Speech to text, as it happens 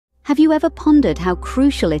Have you ever pondered how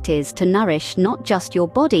crucial it is to nourish not just your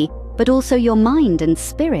body, but also your mind and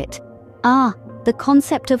spirit? The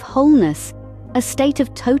concept of wholeness, a state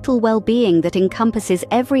of total well-being that encompasses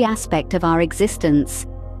every aspect of our existence.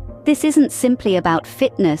 This isn't simply about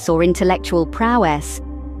fitness or intellectual prowess.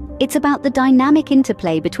 It's about the dynamic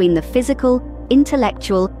interplay between the physical,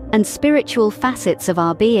 intellectual, and spiritual facets of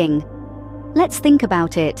our being. Let's think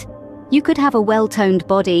about it. You could have a well-toned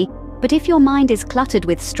body, but if your mind is cluttered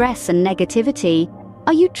with stress and negativity,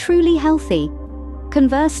 are you truly healthy?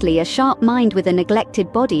 Conversely, a sharp mind with a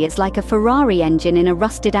neglected body is like a Ferrari engine in a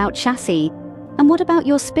rusted-out chassis. And what about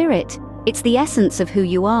your spirit? It's the essence of who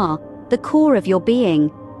you are, the core of your being.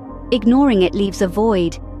 Ignoring it leaves a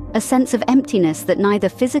void, a sense of emptiness that neither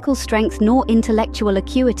physical strength nor intellectual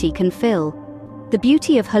acuity can fill. The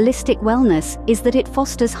beauty of holistic wellness is that it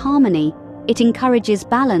fosters harmony, it encourages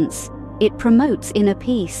balance, it promotes inner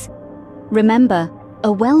peace. Remember,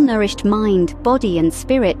 a well-nourished mind, body, and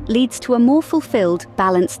spirit leads to a more fulfilled,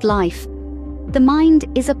 balanced life. The mind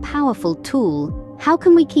is a powerful tool. How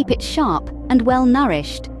can we keep it sharp and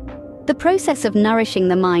well-nourished? The process of nourishing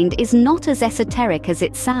the mind is not as esoteric as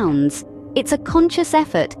it sounds. It's a conscious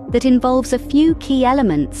effort that involves a few key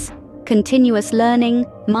elements: continuous learning,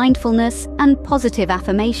 mindfulness, and positive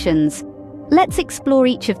affirmations. Let's explore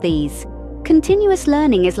each of these. Continuous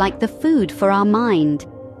learning is like the food for our mind.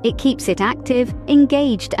 It keeps it active,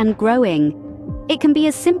 engaged, and growing. It can be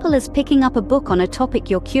as simple as picking up a book on a topic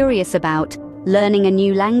you're curious about, learning a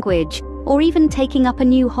new language, or even taking up a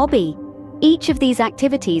new hobby. Each of these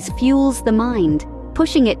activities fuels the mind,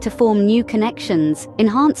 pushing it to form new connections,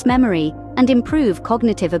 enhance memory, and improve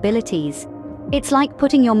cognitive abilities. It's like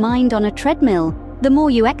putting your mind on a treadmill. The more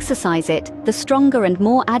you exercise it, the stronger and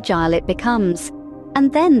more agile it becomes.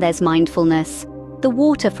 And then there's mindfulness, the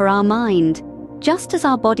water for our mind. Just as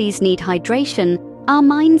our bodies need hydration, our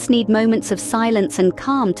minds need moments of silence and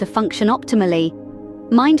calm to function optimally.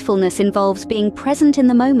 Mindfulness involves being present in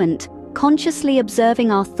the moment, consciously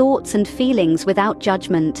observing our thoughts and feelings without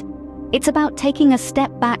judgment. It's about taking a step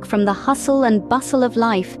back from the hustle and bustle of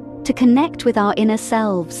life to connect with our inner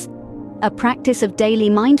selves. A practice of daily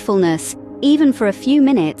mindfulness, even for a few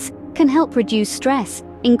minutes, can help reduce stress,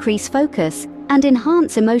 increase focus, and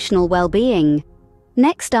enhance emotional well-being.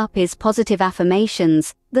 Next up is positive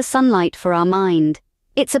affirmations, the sunlight for our mind.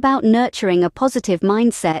 It's about nurturing a positive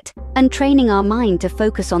mindset and training our mind to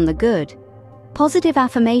focus on the good. Positive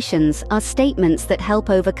affirmations are statements that help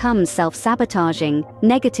overcome self-sabotaging,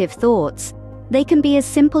 negative thoughts. They can be as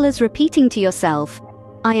simple as repeating to yourself,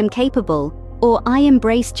 "I am capable," or "I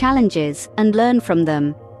embrace challenges and learn from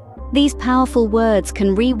them." These powerful words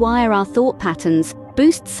can rewire our thought patterns,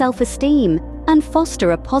 boost self-esteem, and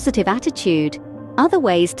foster a positive attitude. Other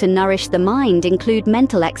ways to nourish the mind include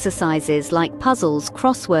mental exercises like puzzles,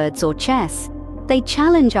 crosswords, or chess. They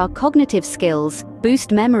challenge our cognitive skills,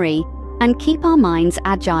 boost memory, and keep our minds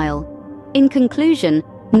agile. In conclusion,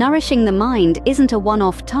 nourishing the mind isn't a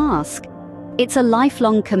one-off task. It's a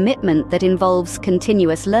lifelong commitment that involves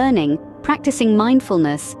continuous learning, practicing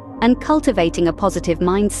mindfulness, and cultivating a positive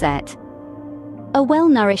mindset. A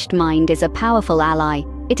well-nourished mind is a powerful ally.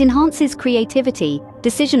 It enhances creativity,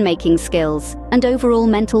 decision-making skills, and overall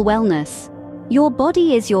mental wellness. Your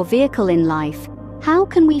body is your vehicle in life. How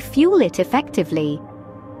can we fuel it effectively?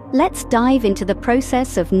 Let's dive into the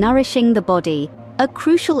process of nourishing the body, a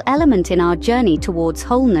crucial element in our journey towards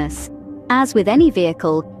wholeness. As with any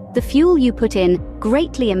vehicle, the fuel you put in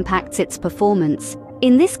greatly impacts its performance.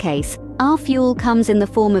 In this case, our fuel comes in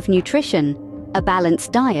the form of nutrition. A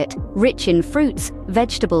balanced diet, rich in fruits,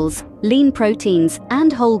 vegetables, lean proteins,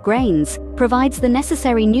 and whole grains, provides the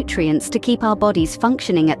necessary nutrients to keep our bodies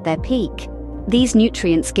functioning at their peak. These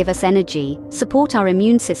nutrients give us energy, support our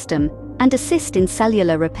immune system, and assist in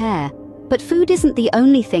cellular repair. But food isn't the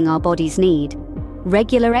only thing our bodies need.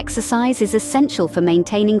 Regular exercise is essential for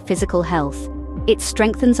maintaining physical health. It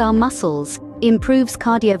strengthens our muscles, improves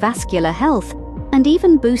cardiovascular health, and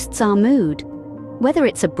even boosts our mood. Whether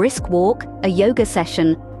it's a brisk walk, a yoga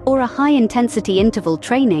session, or a high-intensity interval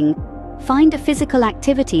training, find a physical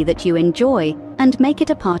activity that you enjoy and make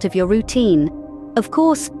it a part of your routine. Of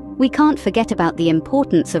course, we can't forget about the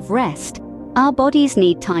importance of rest. Our bodies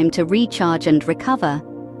need time to recharge and recover.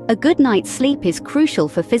 A good night's sleep is crucial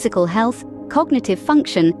for physical health, cognitive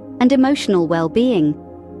function, and emotional well-being.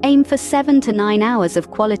 Aim for 7 to 9 hours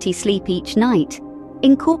of quality sleep each night.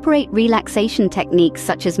 Incorporate relaxation techniques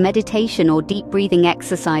such as meditation or deep breathing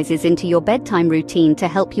exercises into your bedtime routine to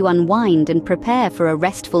help you unwind and prepare for a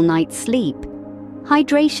restful night's sleep.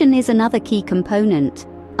 Hydration is another key component.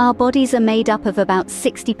 Our bodies are made up of about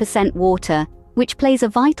 60% water, which plays a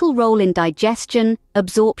vital role in digestion,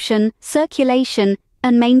 absorption, circulation,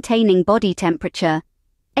 and maintaining body temperature.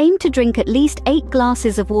 Aim to drink at least 8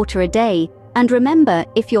 glasses of water a day, and remember,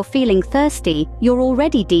 if you're feeling thirsty, you're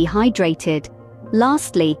already dehydrated.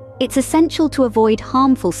 Lastly, it's essential to avoid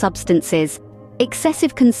harmful substances.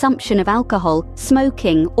 Excessive consumption of alcohol,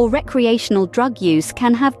 smoking, or recreational drug use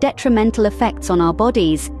can have detrimental effects on our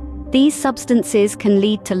bodies. These substances can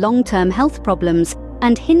lead to long-term health problems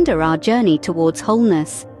and hinder our journey towards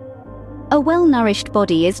wholeness. A well-nourished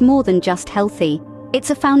body is more than just healthy. It's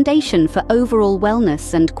a foundation for overall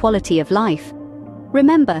wellness and quality of life.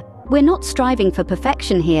 Remember, we're not striving for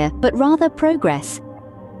perfection here, but rather progress.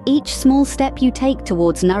 Each small step you take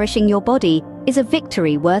towards nourishing your body is a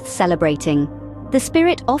victory worth celebrating. The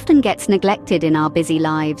spirit often gets neglected in our busy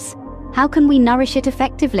lives. How can we nourish it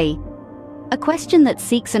effectively? A question that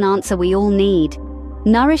seeks an answer we all need.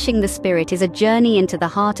 Nourishing the spirit is a journey into the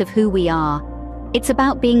heart of who we are. It's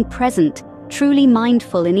about being present, truly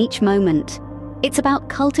mindful in each moment. It's about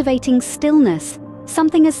cultivating stillness,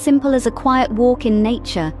 something as simple as a quiet walk in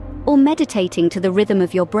nature, or meditating to the rhythm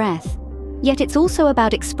of your breath. Yet it's also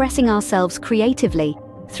about expressing ourselves creatively,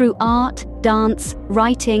 through art, dance,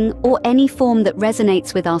 writing, or any form that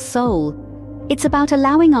resonates with our soul. It's about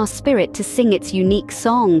allowing our spirit to sing its unique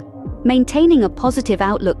song. Maintaining a positive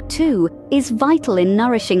outlook, too, is vital in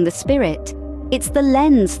nourishing the spirit. It's the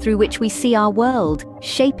lens through which we see our world,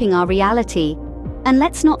 shaping our reality. And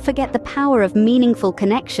let's not forget the power of meaningful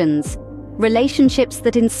connections. Relationships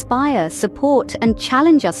that inspire, support, and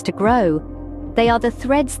challenge us to grow. They are the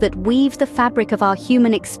threads that weave the fabric of our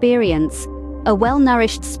human experience. A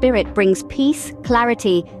well-nourished spirit brings peace,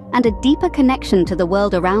 clarity, and a deeper connection to the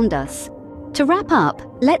world around us. To wrap up,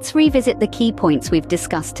 let's revisit the key points we've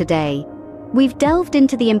discussed today. We've delved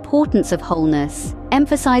into the importance of wholeness,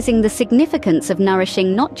 emphasizing the significance of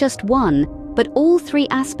nourishing not just one, but all 3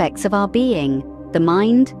 aspects of our being: the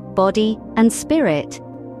mind, body, and spirit.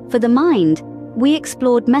 For the mind, we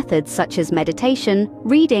explored methods such as meditation,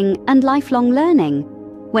 reading, and lifelong learning.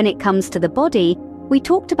 When it comes to the body, we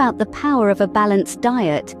talked about the power of a balanced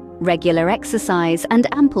diet, regular exercise, and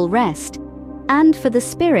ample rest. And for the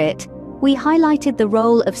spirit, we highlighted the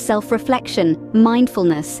role of self-reflection,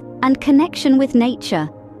 mindfulness, and connection with nature.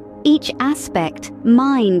 Each aspect,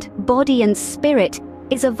 mind, body, and spirit,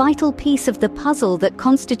 is a vital piece of the puzzle that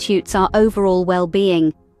constitutes our overall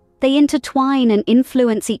well-being. They intertwine and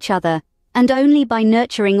influence each other, and only by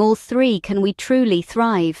nurturing all 3 can we truly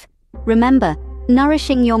thrive. Remember,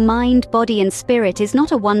 nourishing your mind, body, and spirit is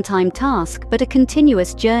not a one-time task, but a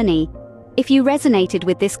continuous journey. If you resonated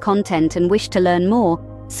with this content and wish to learn more,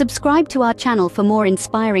 subscribe to our channel for more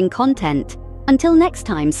inspiring content. Until next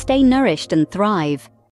time, stay nourished and thrive.